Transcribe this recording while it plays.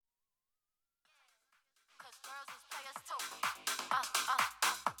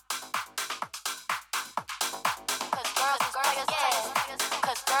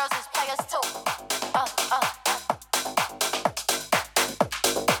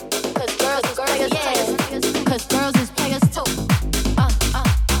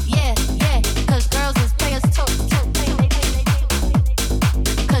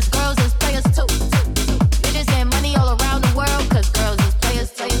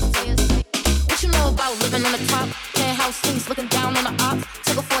Chillin' on the top, penthouse suites, looking down on the ops.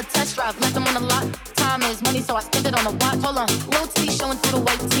 Took her for a test drive, left them on the lot. Time is money, so I spent it on a watch. Hold on, little titty showing through the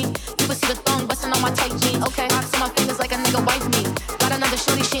white tee. You can see the thong bustin' on my tight jean. Okay, rocks on my fingers like a nigga wife me. Got another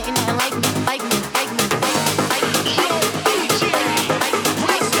shorty, she ain't nothing like me, like me, like me, like me, like me, like me.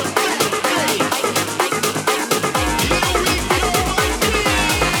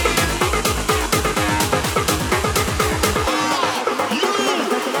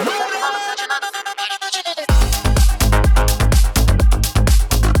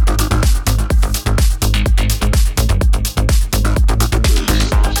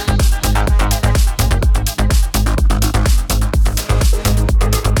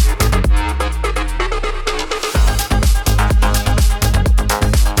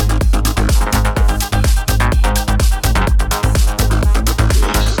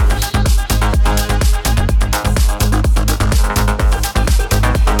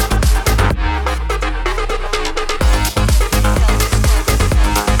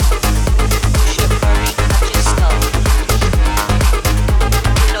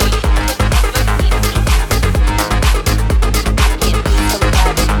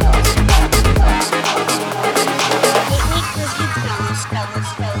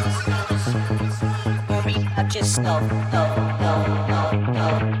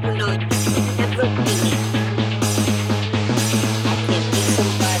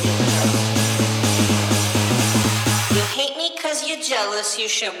 You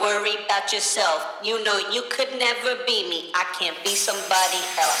should worry about yourself. You know you could never be me. I can't be somebody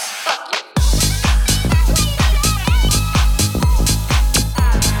else. Fuck you.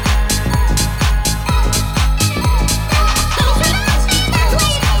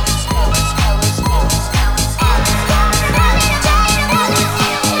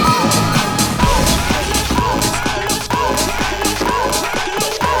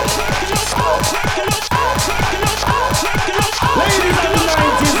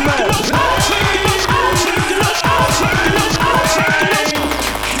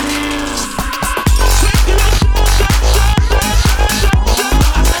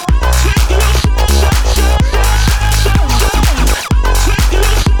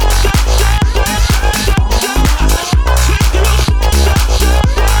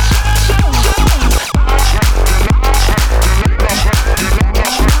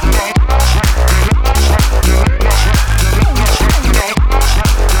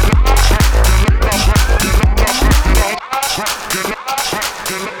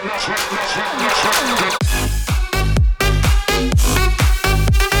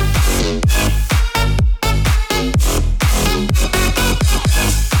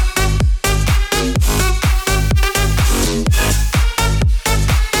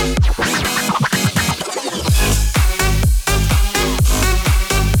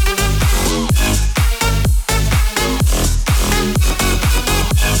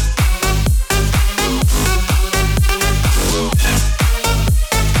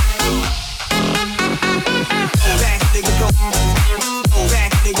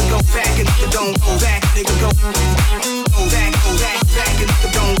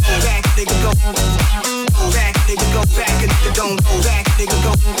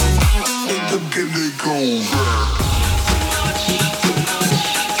 Can they go back?